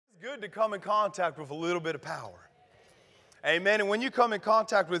good to come in contact with a little bit of power. Amen. And when you come in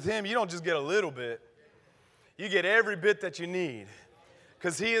contact with Him, you don't just get a little bit. You get every bit that you need.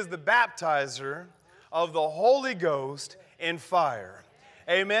 Because He is the baptizer of the Holy Ghost in fire.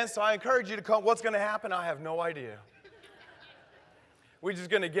 Amen. So I encourage you to come. What's going to happen? I have no idea. We're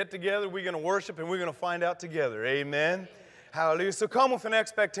just going to get together, we're going to worship, and we're going to find out together. Amen. Hallelujah. So come with an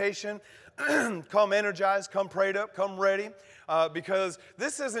expectation. Come energized, come prayed up, come ready. Because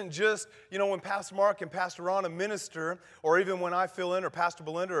this isn't just, when Pastor Mark and Pastor Ron minister, or even when I fill in, or Pastor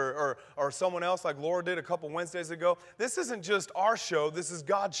Belinda, or someone else like Laura did a couple Wednesdays ago. This isn't just our show, this is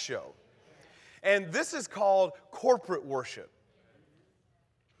God's show. And this is called corporate worship.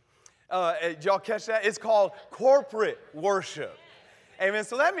 Did y'all catch that? It's called corporate worship. Amen.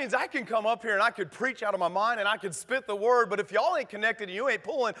 So that means I can come up here and I could preach out of my mind and I could spit the word, but if y'all ain't connected and you ain't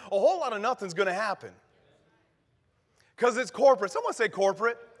pulling, a whole lot of nothing's going to happen. Because it's corporate. Someone say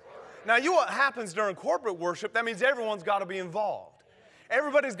corporate. Now, what happens during corporate worship, that means everyone's got to be involved.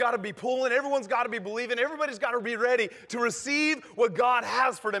 Everybody's got to be pulling. Everyone's got to be believing. Everybody's got to be ready to receive what God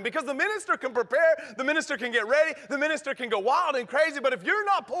has for them. Because the minister can prepare. The minister can get ready. The minister can go wild and crazy. But if you're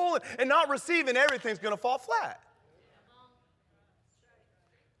not pulling and not receiving, everything's going to fall flat.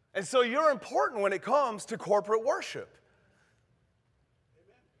 And so you're important when it comes to corporate worship.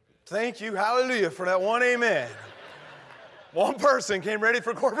 Thank you, hallelujah, for that one amen. One person came ready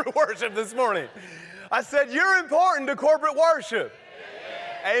for corporate worship this morning. I said, you're important to corporate worship.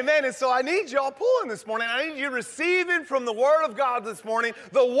 Amen. And so I need y'all pulling this morning. I need you receiving from the Word of God this morning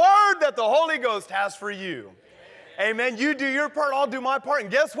the Word that the Holy Ghost has for you. Amen. You do your part, I'll do my part. And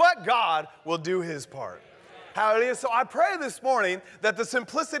guess what? God will do His part. Hallelujah. So I pray this morning that the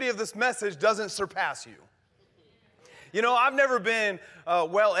simplicity of this message doesn't surpass you. I've never been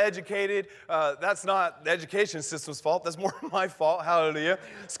well educated. That's not the education system's fault. That's more my fault. Hallelujah.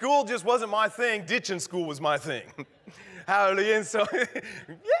 School just wasn't my thing. Ditching school was my thing. Hallelujah. And so,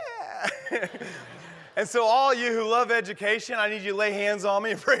 yeah. And so all you who love education, I need you to lay hands on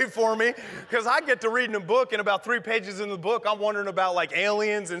me and pray for me, because I get to reading a book, and about 3 pages in the book, I'm wondering about like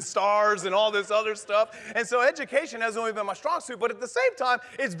aliens and stars and all this other stuff. And so education has only been my strong suit, but at the same time,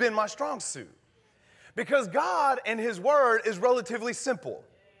 it's been my strong suit. Because God and His Word is relatively simple.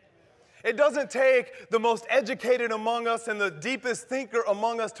 It doesn't take the most educated among us and the deepest thinker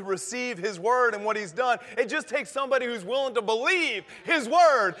among us to receive His Word and what He's done. It just takes somebody who's willing to believe His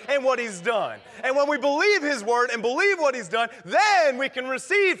Word and what He's done. And when we believe His Word and believe what He's done, then we can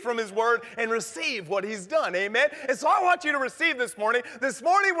receive from His Word and receive what He's done. Amen? And so I want you to receive this morning. This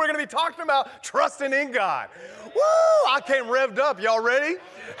morning we're going to be talking about trusting in God. Woo! I came revved up. Y'all ready?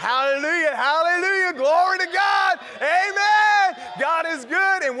 Hallelujah, hallelujah, glory to God, amen. God is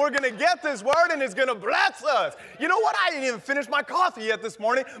good, and we're going to get this word, and it's going to bless us. You know what? I didn't even finish my coffee yet this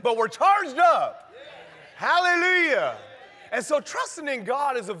morning, but we're charged up. Hallelujah. And so trusting in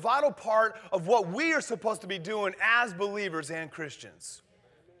God is a vital part of what we are supposed to be doing as believers and Christians.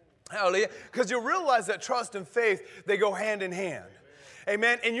 Hallelujah. Because you'll realize that trust and faith, they go hand in hand.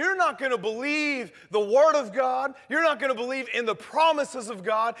 Amen. And you're not going to believe the Word of God. You're not going to believe in the promises of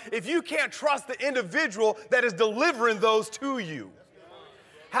God if you can't trust the individual that is delivering those to you.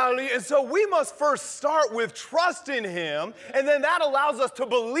 Hallelujah. And so we must first start with trust in Him, and then that allows us to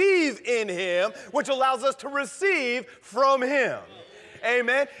believe in Him, which allows us to receive from Him.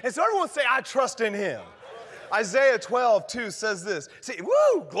 Amen. And so everyone say, I trust in Him. Isaiah 12:2 says this. See,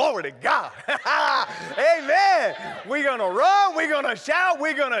 woo, glory to God. Amen. We're going to run, we're going to shout,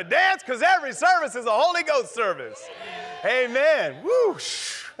 we're going to dance, because every service is a Holy Ghost service. Amen. Woo.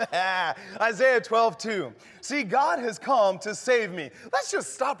 Isaiah 12:2. See, God has come to save me. Let's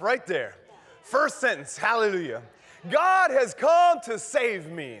just stop right there. First sentence, hallelujah. God has come to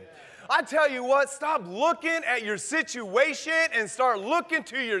save me. I tell you what, stop looking at your situation and start looking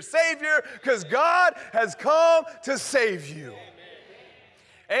to your Savior, because God has come to save you.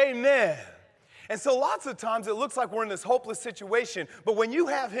 Amen. And so lots of times it looks like we're in this hopeless situation, but when you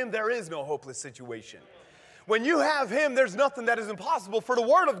have Him, there is no hopeless situation. When you have Him, there's nothing that is impossible, for the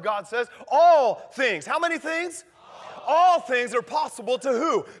Word of God says all things. How many things? All things are possible to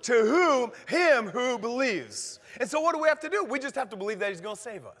who? To whom? Him who believes. And so what do we have to do? We just have to believe that He's going to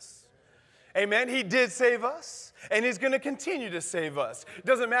save us. Amen. He did save us, and He's going to continue to save us.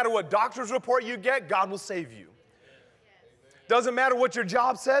 Doesn't matter what doctor's report you get, God will save you. Doesn't matter what your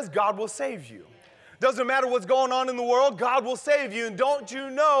job says, God will save you. Doesn't matter what's going on in the world, God will save you. And don't you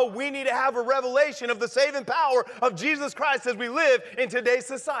know we need to have a revelation of the saving power of Jesus Christ as we live in today's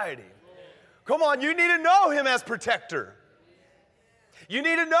society. Come on, you need to know Him as protector. You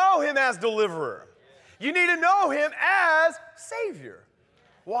need to know Him as deliverer. You need to know Him as Savior.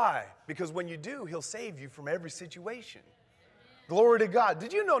 Why? Because when you do, he'll save you from every situation. Glory to God.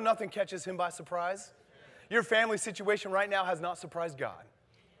 Did you know nothing catches him by surprise? Your family situation right now has not surprised God.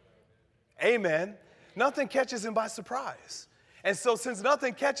 Amen. Nothing catches him by surprise. And so since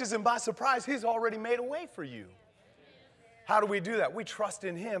nothing catches him by surprise, he's already made a way for you. How do we do that? We trust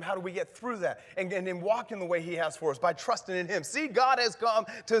in him. How do we get through that? And then walk in the way he has for us by trusting in him. See, God has come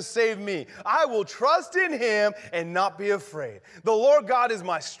to save me. I will trust in him and not be afraid. The Lord God is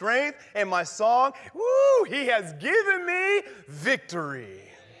my strength and my song. Woo! He has given me victory.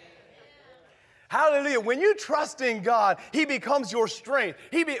 Hallelujah. When you trust in God, he becomes your strength.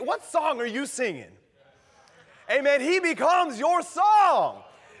 What song are you singing? Amen. He becomes your song.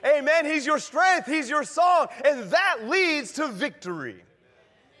 Amen. He's your strength. He's your song. And that leads to victory.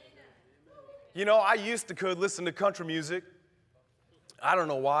 You know, I used to could listen to country music. I don't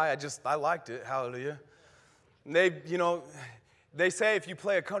know why. I liked it. Hallelujah. And they say if you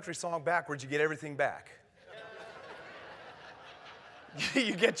play a country song backwards, you get everything back.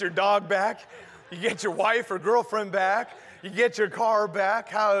 You get your dog back. You get your wife or girlfriend back. You get your car back.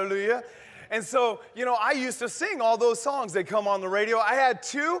 Hallelujah. And so, I used to sing all those songs that come on the radio. I had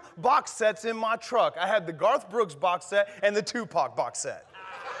 2 box sets in my truck. I had the Garth Brooks box set and the Tupac box set.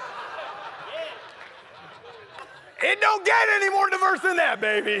 It don't get any more diverse than that,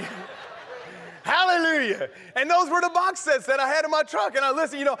 baby. Hallelujah. And those were the box sets that I had in my truck. And I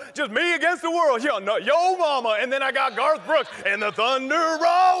listened, just me against the world. Yo mama. And then I got Garth Brooks and the thunder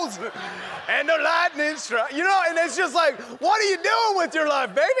rolls and the lightning strikes. And it's just like, what are you doing with your life,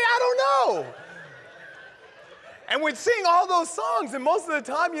 baby? I don't know. And we'd sing all those songs. And most of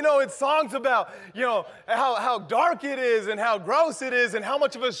the time, it's songs about, how dark it is and how gross it is and how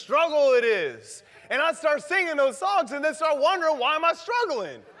much of a struggle it is. And I'd start singing those songs and then start wondering, why am I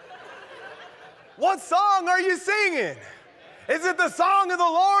struggling? What song are you singing? Is it the song of the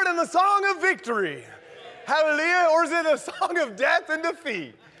Lord and the song of victory? Hallelujah. Or is it a song of death and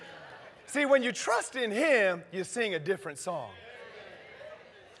defeat? See, when you trust in him, you sing a different song.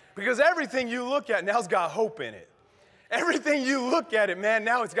 Because everything you look at now's got hope in it. Everything you look at it, man,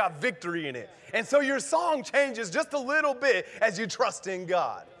 now it's got victory in it. And so your song changes just a little bit as you trust in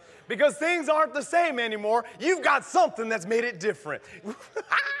God. Because things aren't the same anymore. You've got something that's made it different.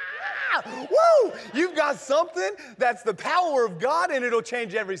 Woo! You've got something that's the power of God, and it'll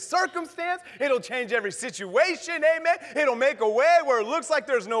change every circumstance. It'll change every situation, amen. It'll make a way where it looks like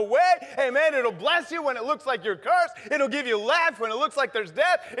there's no way, amen. It'll bless you when it looks like you're cursed. It'll give you life when it looks like there's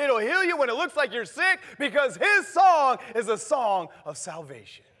death. It'll heal you when it looks like you're sick, because his song is a song of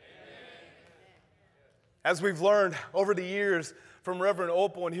salvation. As we've learned over the years from Reverend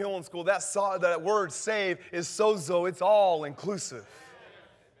Opal in Healing School, that word save is sozo. It's all inclusive.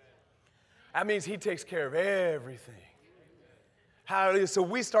 That means he takes care of everything. Hallelujah. So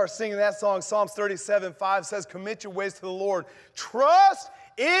we start singing that song. Psalms 37:5 says, commit your ways to the Lord. Trust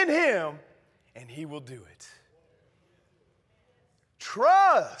in him, and he will do it.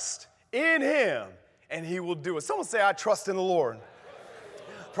 Trust in him, and he will do it. Someone say, I trust in the Lord.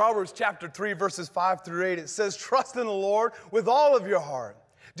 Proverbs chapter 3, verses 5 through 8, it says, trust in the Lord with all of your heart.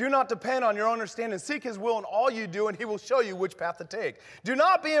 Do not depend on your understanding. Seek his will in all you do, and he will show you which path to take. Do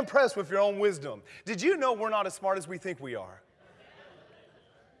not be impressed with your own wisdom. Did you know we're not as smart as we think we are?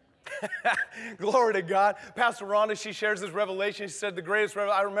 Glory to God. Pastor Rhonda, she shares this revelation. She said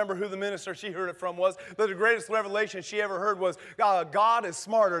I remember who the minister she heard it from was, that the greatest revelation she ever heard was, God is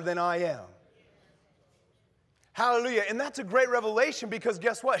smarter than I am. Hallelujah. And that's a great revelation, because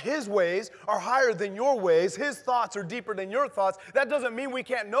guess what? His ways are higher than your ways. His thoughts are deeper than your thoughts. That doesn't mean we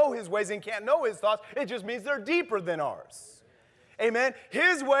can't know his ways and can't know his thoughts. It just means they're deeper than ours. Amen.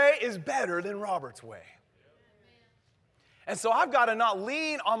 His way is better than Robert's way. And so I've got to not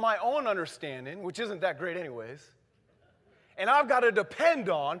lean on my own understanding, which isn't that great anyways. And I've got to depend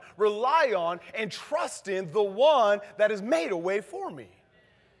on, rely on, and trust in the one that has made a way for me.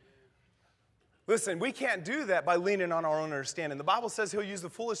 Listen, we can't do that by leaning on our own understanding. The Bible says he'll use the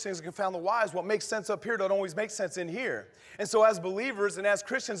foolish things to confound the wise. What makes sense up here don't always make sense in here. And so as believers and as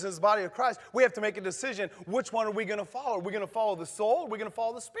Christians in the body of Christ, we have to make a decision. Which one are we going to follow? Are we going to follow the soul? Or are we going to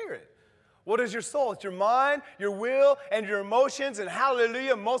follow the spirit? What is your soul? It's your mind, your will, and your emotions. And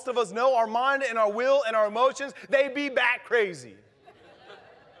hallelujah, most of us know our mind and our will and our emotions, they be bat crazy.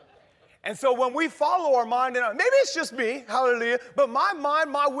 And so when we follow our mind, maybe it's just me, hallelujah, but my mind,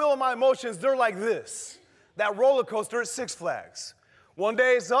 my will, and my emotions, they're like this. That roller coaster at Six Flags. One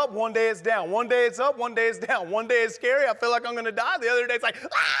day it's up, one day it's down. One day it's up, one day it's down. One day it's scary, I feel like I'm going to die. The other day it's like,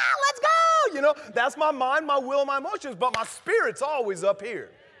 let's go! That's my mind, my will, and my emotions, but my spirit's always up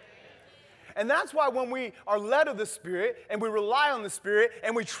here. And that's why when we are led of the Spirit and we rely on the Spirit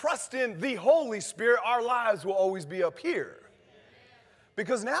and we trust in the Holy Spirit, our lives will always be up here.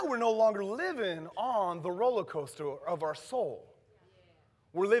 Because now we're no longer living on the roller coaster of our soul.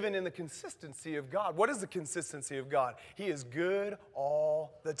 We're living in the consistency of God. What is the consistency of God? He is good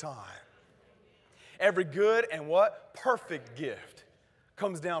all the time. Every good and what? Perfect gift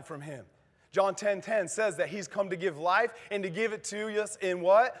comes down from Him. John 10:10 says that He's come to give life and to give it to us in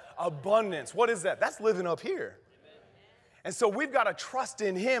what? Abundance. What is that? That's living up here. And so we've got to trust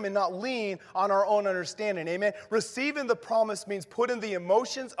in Him and not lean on our own understanding. Amen. Receiving the promise means putting the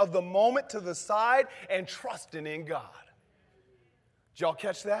emotions of the moment to the side and trusting in God. Did y'all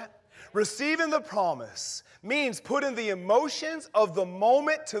catch that? Receiving the promise means putting the emotions of the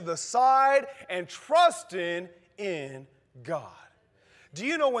moment to the side and trusting in God. Do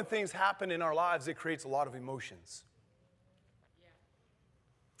you know when things happen in our lives, it creates a lot of emotions?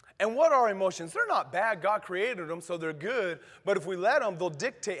 And what are emotions? They're not bad. God created them, so they're good. But if we let them, they'll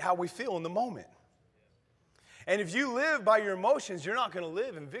dictate how we feel in the moment. And if you live by your emotions, you're not going to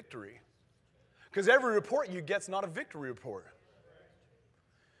live in victory. Because every report you get's not a victory report.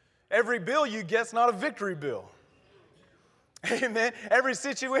 Every bill you get's not a victory bill. Amen. Every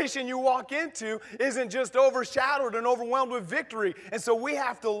situation you walk into isn't just overshadowed and overwhelmed with victory. And so we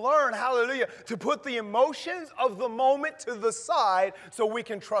have to learn, hallelujah, to put the emotions of the moment to the side so we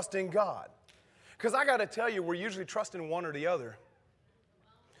can trust in God. Because I got to tell you, we're usually trusting one or the other.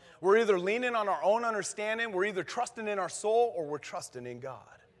 We're either leaning on our own understanding, we're either trusting in our soul, or we're trusting in God.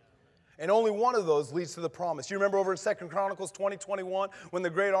 And only one of those leads to the promise. You remember over in 2 Chronicles 20:21 when the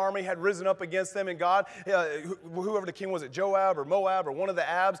great army had risen up against them and God, whoever the king was, it Joab or Moab or one of the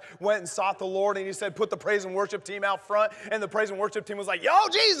Abs, went and sought the Lord and He said, put the praise and worship team out front. And the praise and worship team was like, yo,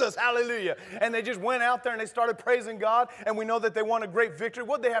 Jesus, hallelujah. And they just went out there and they started praising God. And we know that they won a great victory.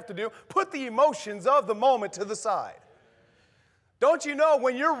 What did they have to do? Put the emotions of the moment to the side. Don't you know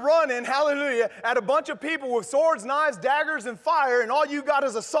when you're running, hallelujah, at a bunch of people with swords, knives, daggers, and fire, and all you got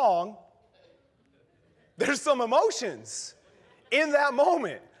is a song, there's some emotions in that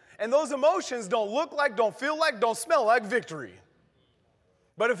moment. And those emotions don't look like, don't feel like, don't smell like victory.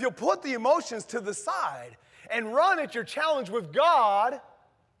 But if you'll put the emotions to the side and run at your challenge with God,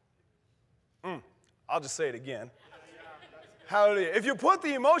 I'll just say it again. Hallelujah. If you put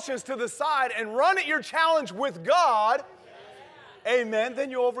the emotions to the side and run at your challenge with God, amen,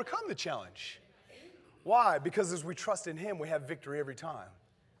 then you'll overcome the challenge. Why? Because as we trust in Him, we have victory every time.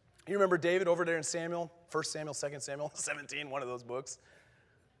 You remember David over there in Samuel, 1 Samuel, 2 Samuel, 17, one of those books.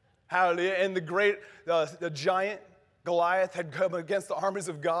 Hallelujah. And the giant Goliath had come against the armies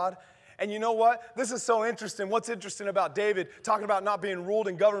of God. And you know what? This is so interesting. What's interesting about David, talking about not being ruled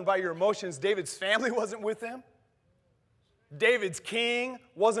and governed by your emotions, David's family wasn't with him. David's king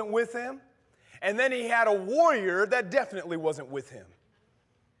wasn't with him. And then he had a warrior that definitely wasn't with him.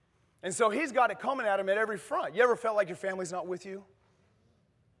 And so he's got it coming at him at every front. You ever felt like your family's not with you?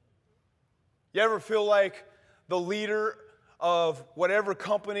 You ever feel like the leader of whatever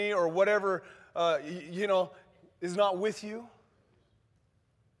company or whatever, is not with you?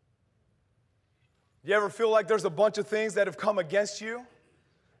 You ever feel like there's a bunch of things that have come against you?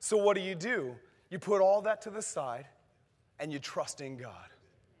 So what do? You put all that to the side and you trust in God.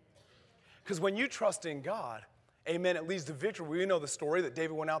 Because when you trust in God, amen, it leads to victory. We know the story that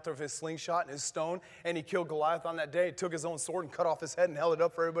David went out there with his slingshot and his stone, and he killed Goliath on that day. He took his own sword and cut off his head and held it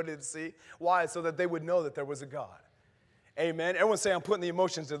up for everybody to see. Why? So that they would know that there was a God. Amen. Everyone say, I'm putting the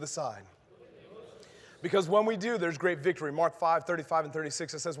emotions to the side. Because when we do, there's great victory. Mark 5:35 and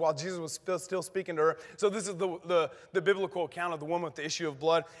 36, it says, while Jesus was still speaking to her. So this is the biblical account of the woman with the issue of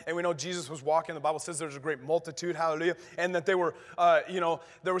blood. And we know Jesus was walking. The Bible says there's a great multitude, hallelujah. And that they were,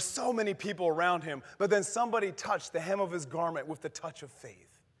 there were so many people around him. But then somebody touched the hem of his garment with the touch of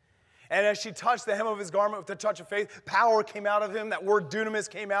faith. And as she touched the hem of his garment with the touch of faith, power came out of him. That word dunamis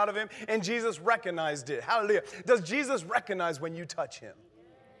came out of him. And Jesus recognized it. Hallelujah. Does Jesus recognize when you touch him?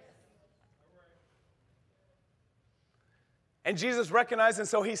 And Jesus recognized, and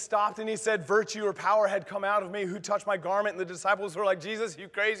so he stopped and he said, virtue or power had come out of me. Who touched my garment? And the disciples were like, Jesus, you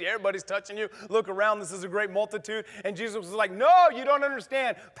crazy? Everybody's touching you. Look around. This is a great multitude. And Jesus was like, no, you don't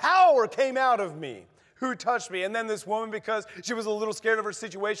understand. Power came out of me. Who touched me? And then this woman, because she was a little scared of her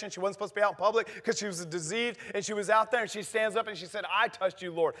situation, she wasn't supposed to be out in public because she was diseased, and she was out there, and she stands up and she said, I touched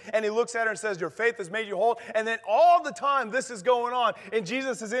you, Lord. And he looks at her and says, your faith has made you whole. And then all the time this is going on, and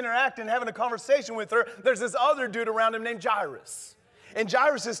Jesus is interacting, having a conversation with her. There's this other dude around him named Jairus. And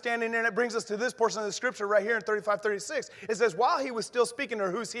Jairus is standing there, and it brings us to this portion of the scripture right here in 35-36. It says, while he was still speaking to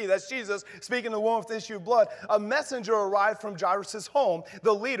her, who's he? That's Jesus, speaking to the woman with the issue of blood. A messenger arrived from Jairus' home,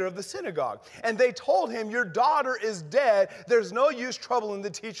 the leader of the synagogue. And they told him, your daughter is dead. There's no use troubling the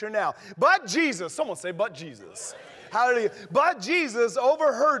teacher now. But Jesus, someone say, but Jesus. Hallelujah. But Jesus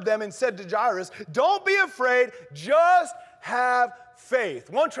overheard them and said to Jairus, don't be afraid, just have faith.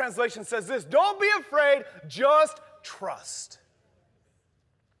 One translation says this, don't be afraid, just trust.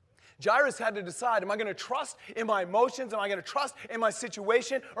 Jairus had to decide, am I going to trust in my emotions? Am I going to trust in my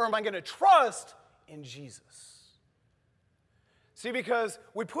situation? Or am I going to trust in Jesus? See, because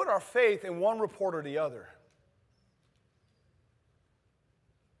we put our faith in one report or the other.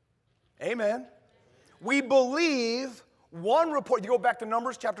 Amen. We believe one report. You go back to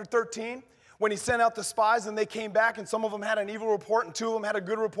Numbers chapter 13, when he sent out the spies and they came back and some of them had an evil report and 2 of them had a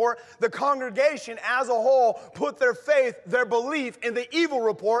good report. The congregation as a whole put their faith, their belief in the evil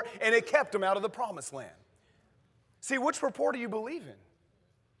report, and it kept them out of the promised land. See, which report do you believe in?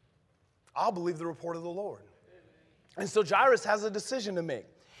 I'll believe the report of the Lord. And so Jairus has a decision to make.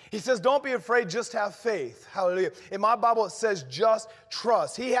 He says, don't be afraid, just have faith. Hallelujah. In my Bible, it says, just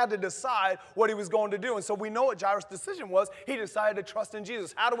trust. He had to decide what he was going to do. And so we know what Jairus' decision was. He decided to trust in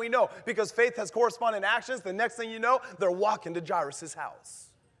Jesus. How do we know? Because faith has corresponding actions. The next thing you know, they're walking to Jairus'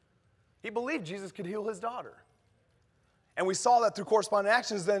 house. He believed Jesus could heal his daughter. And we saw that through corresponding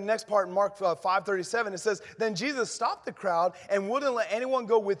actions. Then the next part in Mark 5:37, it says, then Jesus stopped the crowd and wouldn't let anyone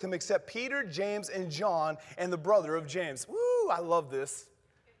go with him except Peter, James, and John, and the brother of James. Woo, I love this.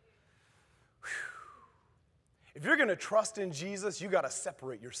 If you're going to trust in Jesus, you got to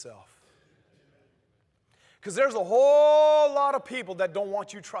separate yourself. Because there's a whole lot of people that don't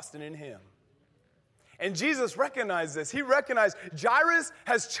want you trusting in him. And Jesus recognized this. He recognized Jairus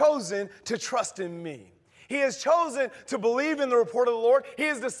has chosen to trust in me. He has chosen to believe in the report of the Lord. He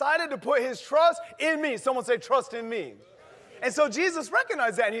has decided to put his trust in me. Someone say, trust in me. And so Jesus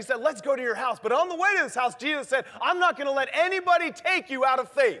recognized that, and he said, let's go to your house. But on the way to this house, Jesus said, I'm not going to let anybody take you out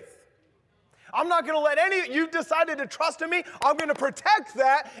of faith. I'm not going to let you've decided to trust in me. I'm going to protect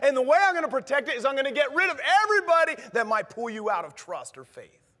that. And the way I'm going to protect it is I'm going to get rid of everybody that might pull you out of trust or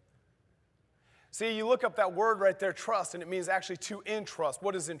faith. See, you look up that word right there, trust, and it means actually to entrust.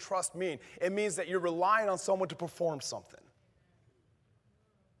 What does entrust mean? It means that you're relying on someone to perform something.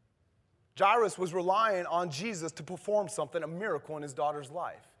 Jairus was relying on Jesus to perform something, a miracle in his daughter's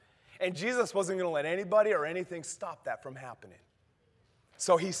life. And Jesus wasn't going to let anybody or anything stop that from happening.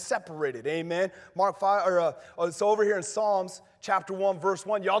 So he separated, amen. Mark 5, it's over here in Psalms chapter 1, verse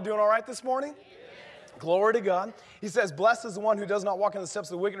 1. Y'all doing all right this morning? Amen. Glory to God. He says, blessed is the one who does not walk in the steps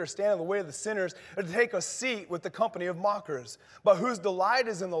of the wicked or stand in the way of the sinners or to take a seat with the company of mockers, but whose delight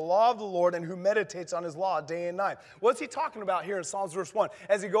is in the law of the Lord and who meditates on his law day and night. What's he talking about here in Psalms verse 1?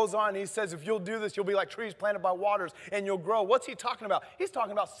 As he goes on, he says, if you'll do this, you'll be like trees planted by waters and you'll grow. What's he talking about? He's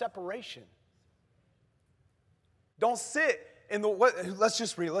talking about separation. Don't sit. Let's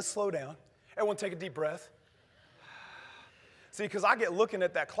just read. Let's slow down. Everyone take a deep breath. See, because I get looking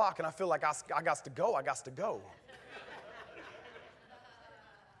at that clock and I feel like I got to go.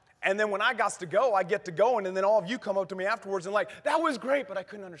 And then when I got to go, I get to going, and then all of you come up to me afterwards and like, that was great, but I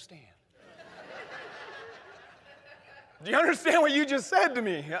couldn't understand. Do you understand what you just said to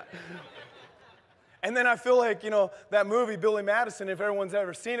me? And then I feel like, that movie, Billy Madison, if everyone's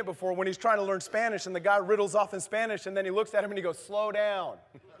ever seen it before, when he's trying to learn Spanish and the guy riddles off in Spanish and then he looks at him and he goes, slow down.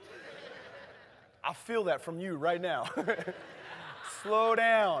 I feel that from you right now. Slow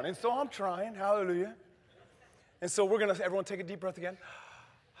down. And so I'm trying. Hallelujah. And so we're going to, everyone take a deep breath again.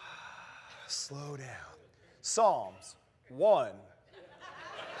 Slow down. Psalms 1,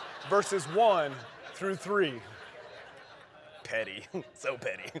 verses 1 through 3. Petty, so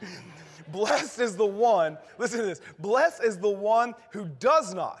petty. Blessed is the one, listen to this, blessed is the one who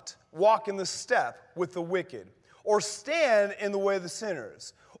does not walk in the step with the wicked, or stand in the way of the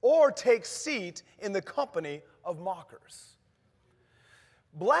sinners, or take seat in the company of mockers.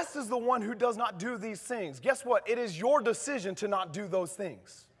 Blessed is the one who does not do these things. Guess what? It is your decision to not do those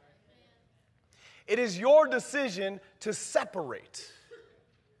things. It is your decision to separate.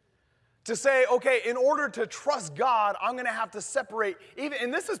 To say, okay, in order to trust God, I'm going to have to separate,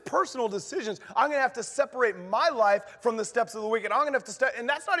 and this is personal decisions, I'm going to have to separate my life from the steps of the wicked. I'm going to have to, and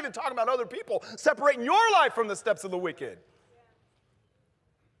that's not even talking about other people, separating your life from the steps of the wicked.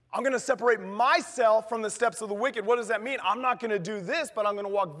 I'm going to separate myself from the steps of the wicked. What does that mean? I'm not going to do this, but I'm going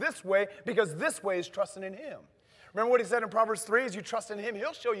to walk this way because this way is trusting in him. Remember what he said in Proverbs 3? As you trust in him,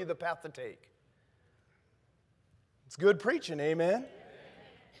 he'll show you the path to take. It's good preaching, amen?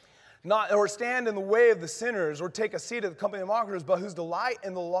 Not or stand in the way of the sinners, or take a seat at the company of mockers, but whose delight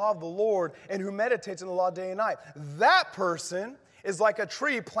in the law of the Lord, and who meditates in the law day and night. That person is like a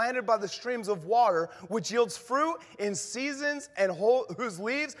tree planted by the streams of water, which yields fruit in seasons and whose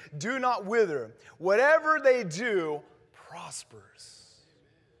leaves do not wither. Whatever they do prospers.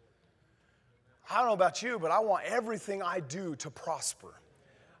 I don't know about you, but I want everything I do to prosper.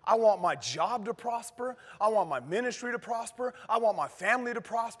 I want my job to prosper. I want my ministry to prosper. I want my family to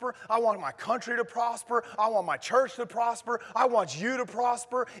prosper. I want my country to prosper. I want my church to prosper. I want you to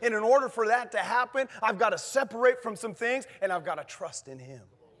prosper. And in order for that to happen, I've got to separate from some things, and I've got to trust in Him.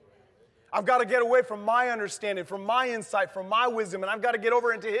 I've got to get away from my understanding, from my insight, from my wisdom, and I've got to get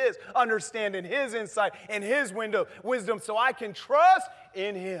over into His understanding, His insight, and His wisdom so I can trust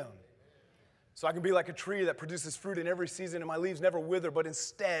in Him. So I can be like a tree that produces fruit in every season and my leaves never wither, but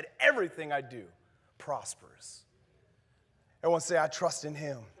instead everything I do prospers. Everyone say, I trust in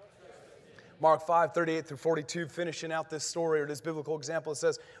Him. Mark 5:38 through 42, finishing out this story or this biblical example, it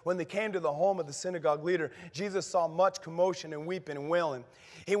says, when they came to the home of the synagogue leader, Jesus saw much commotion and weeping and wailing.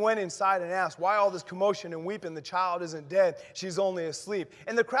 He went inside and asked, why all this commotion and weeping? The child isn't dead, she's only asleep.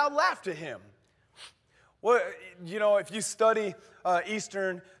 And the crowd laughed at him. Well, you know, if you study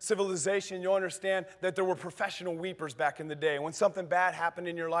Eastern civilization, you'll understand that there were professional weepers back in the day. When something bad happened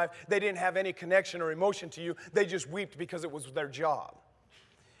in your life, they didn't have any connection or emotion to you. They just wept because it was their job.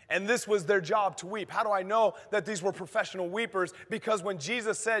 And this was their job, to weep. How do I know that these were professional weepers? Because when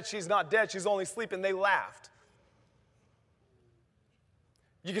Jesus said she's not dead, she's only sleeping, they laughed.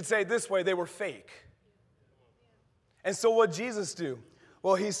 You could say it this way, they were fake. And so what did Jesus do?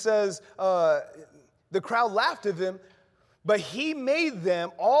 Well, He says, the crowd laughed at Him, but He made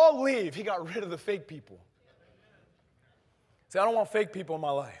them all leave. He got rid of the fake people. See, I don't want fake people in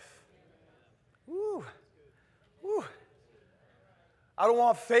my life. Woo. Woo. I don't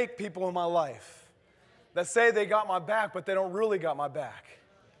want fake people in my life that say they got my back, but they don't really got my back.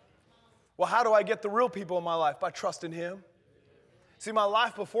 Well, how do I get the real people in my life? By trusting Him. See, my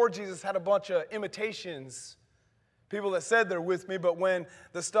life before Jesus had a bunch of imitations. People that said they're with me, but when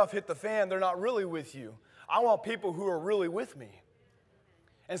the stuff hit the fan, they're not really with you. I want people who are really with me.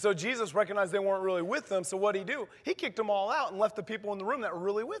 And so Jesus recognized they weren't really with them, so what did He do? He kicked them all out and left the people in the room that were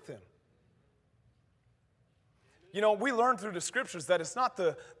really with Him. You know, we learn through the Scriptures that it's not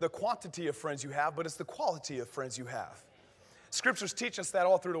the quantity of friends you have, but it's the quality of friends you have. Scriptures teach us that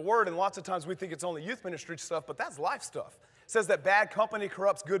all through the Word, and lots of times we think it's only youth ministry stuff, but that's life stuff. It says that bad company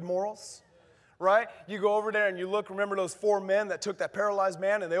corrupts good morals. Right? You go over there and you look, remember those 4 men that took that paralyzed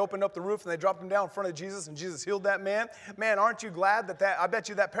man and they opened up the roof and they dropped him down in front of Jesus and Jesus healed that man? Man, aren't you glad that I bet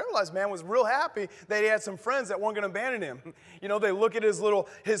you that paralyzed man was real happy that he had some friends that weren't going to abandon him. You know, they look at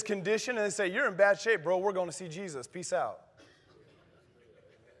his condition and they say, you're in bad shape, bro. We're going to see Jesus. Peace out.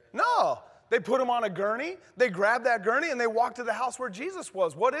 No. They put him on a gurney. They grabbed that gurney and they walked to the house where Jesus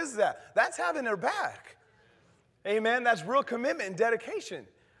was. What is that? That's having their back. Amen. That's real commitment and dedication.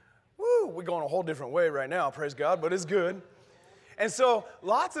 Woo, we're going a whole different way right now, praise God, but it's good. And so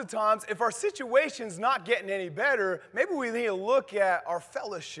lots of times, if our situation's not getting any better, maybe we need to look at our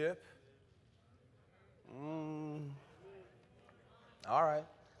fellowship. All right.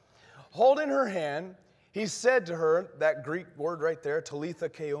 Holding her hand, He said to her, that Greek word right there, Talitha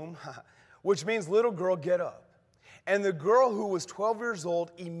Koum, which means little girl, get up. And the girl who was 12 years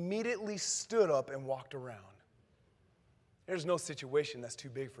old immediately stood up and walked around. There's no situation that's too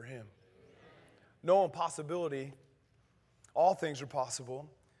big for Him. No impossibility. All things are possible.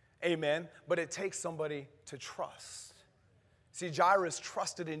 Amen. But it takes somebody to trust. See, Jairus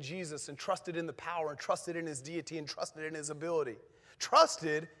trusted in Jesus and trusted in the power and trusted in His deity and trusted in His ability.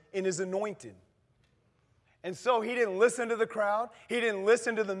 Trusted in His anointing. And so he didn't listen to the crowd. He didn't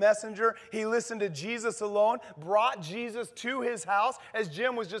listen to the messenger. He listened to Jesus alone, brought Jesus to his house. As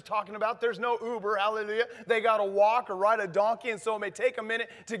Jim was just talking about, there's no Uber, hallelujah. They got to walk or ride a donkey, and so it may take a minute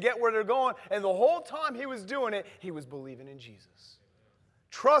to get where they're going. And the whole time he was doing it, he was believing in Jesus.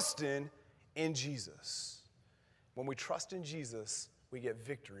 Trusting in Jesus. When we trust in Jesus, we get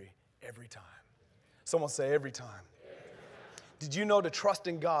victory every time. Someone say every time. Did you know to trust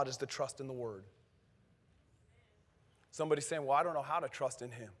in God is to trust in the Word? Somebody's saying, well, I don't know how to trust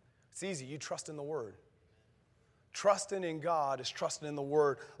in Him. It's easy. You trust in the Word. Trusting in God is trusting in the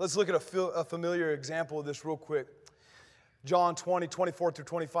Word. Let's look at a familiar example of this real quick. John 20, 24 through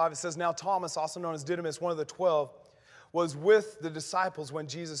 25, it says, now Thomas, also known as Didymus, one of the 12, was with the disciples when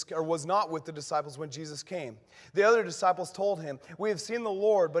Jesus, or was not with the disciples when Jesus came. The other disciples told him, we have seen the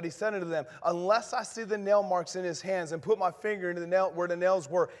Lord, but he said unto them, unless I see the nail marks in his hands and put my finger into the nail where the nails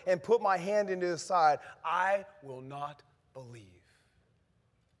were and put my hand into his side, I will not believe.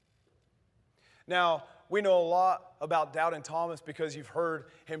 Now, we know a lot about doubting Thomas because you've heard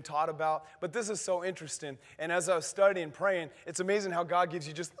him taught about, but this is so interesting. And as I was studying and praying, it's amazing how God gives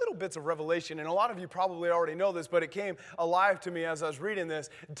you just little bits of revelation. And a lot of you probably already know this, but it came alive to me as I was reading this.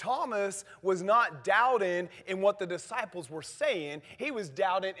 Thomas was not doubting in what the disciples were saying. He was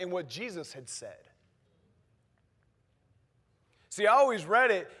doubting in what Jesus had said. See, I always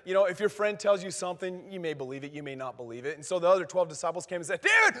read it, if your friend tells you something, you may believe it, you may not believe it. And so the other 12 disciples came and said,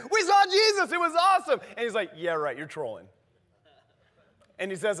 dude, we saw Jesus, it was awesome. And he's like, yeah, right, you're trolling.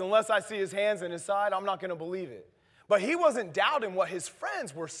 And he says, unless I see his hands and his side, I'm not going to believe it. But he wasn't doubting what his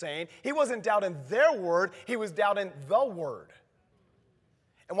friends were saying. He wasn't doubting their word. He was doubting the word.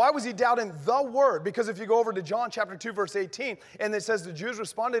 And why was he doubting the word? Because if you go over to John chapter 2, verse 18, and it says, the Jews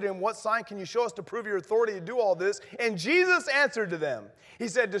responded to him, what sign can you show us to prove your authority to do all this? And Jesus answered to them. He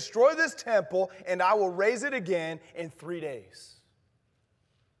said, destroy this temple, and I will raise it again in 3 days.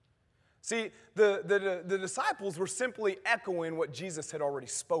 See, the disciples were simply echoing what Jesus had already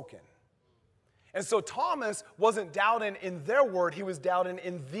spoken. And so Thomas wasn't doubting in their word, he was doubting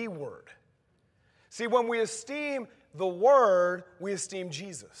in the word. See, when we esteem the word, we esteem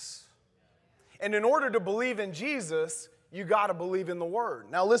Jesus. And in order to believe in Jesus, you got to believe in the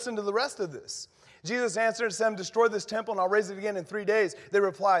word. Now listen to the rest of this. Jesus answered and said, destroy this temple and I'll raise it again in 3 days. They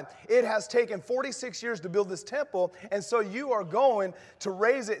replied, it has taken 46 years to build this temple, and so you are going to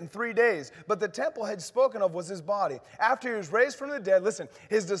raise it in 3 days. But the temple had spoken of was his body. After he was raised from the dead, listen,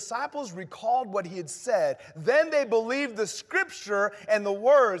 his disciples recalled what he had said. Then they believed the scripture and the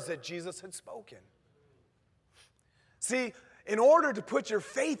words that Jesus had spoken. See, in order to put your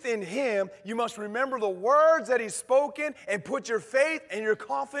faith in him, you must remember the words that he's spoken and put your faith and your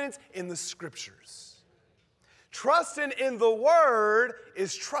confidence in the scriptures. Trusting in the word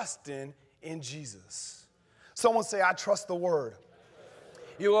is trusting in Jesus. Someone say, I trust the word.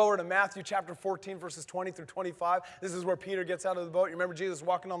 You go over to Matthew chapter 14, verses 20 through 25. This is where Peter gets out of the boat. You remember Jesus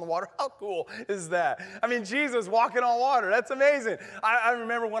walking on the water? How cool is that? I mean, Jesus walking on water. That's amazing. I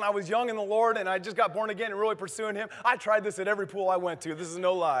remember when I was young in the Lord and I just got born again and really pursuing him. I tried this at every pool I went to. This is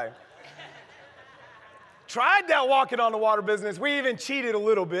no lie. Tried that walking on the water business. We even cheated a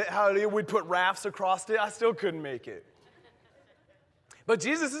little bit. How we'd put rafts across it. I still couldn't make it. But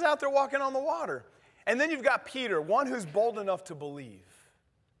Jesus is out there walking on the water. And then you've got Peter, one who's bold enough to believe.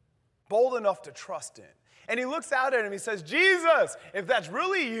 Bold enough to trust in. And he looks out at him, he says, Jesus, if that's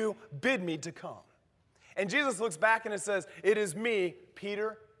really you, bid me to come. And Jesus looks back and it says, it is me,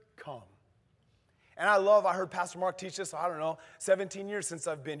 Peter, come. And I heard Pastor Mark teach this, 17 years since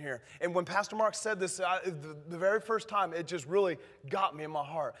I've been here. And when Pastor Mark said this the very first time, it just really got me in my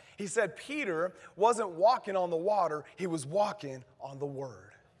heart. He said Peter wasn't walking on the water, he was walking on the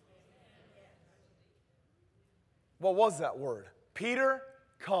word. What was that word? Peter,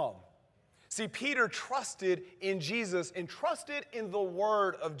 come. See, Peter trusted in Jesus and trusted in the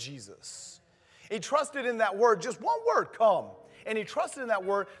word of Jesus. He trusted in that word, just one word, come. And he trusted in that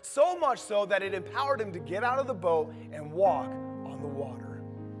word so much so that it empowered him to get out of the boat and walk on the water.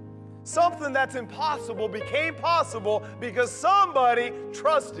 Something that's impossible became possible because somebody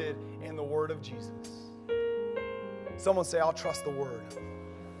trusted in the word of Jesus. Someone say, I'll trust the word.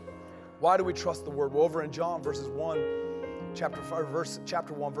 Why do we trust the word? Well, over in John chapter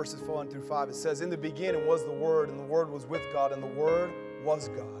 1, verses 4 through 5, it says, in the beginning was the Word, and the Word was with God, and the Word was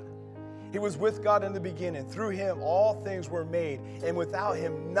God. He was with God in the beginning. Through him all things were made, and without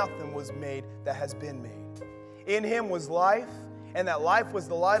him nothing was made that has been made. In him was life, and that life was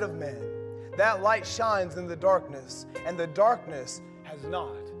the light of men. That light shines in the darkness, and the darkness has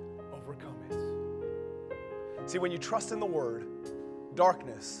not overcome it. See, when you trust in the Word,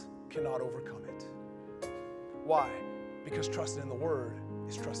 darkness cannot overcome it. Why? Because trusting in the word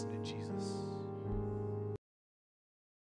is trusting in Jesus.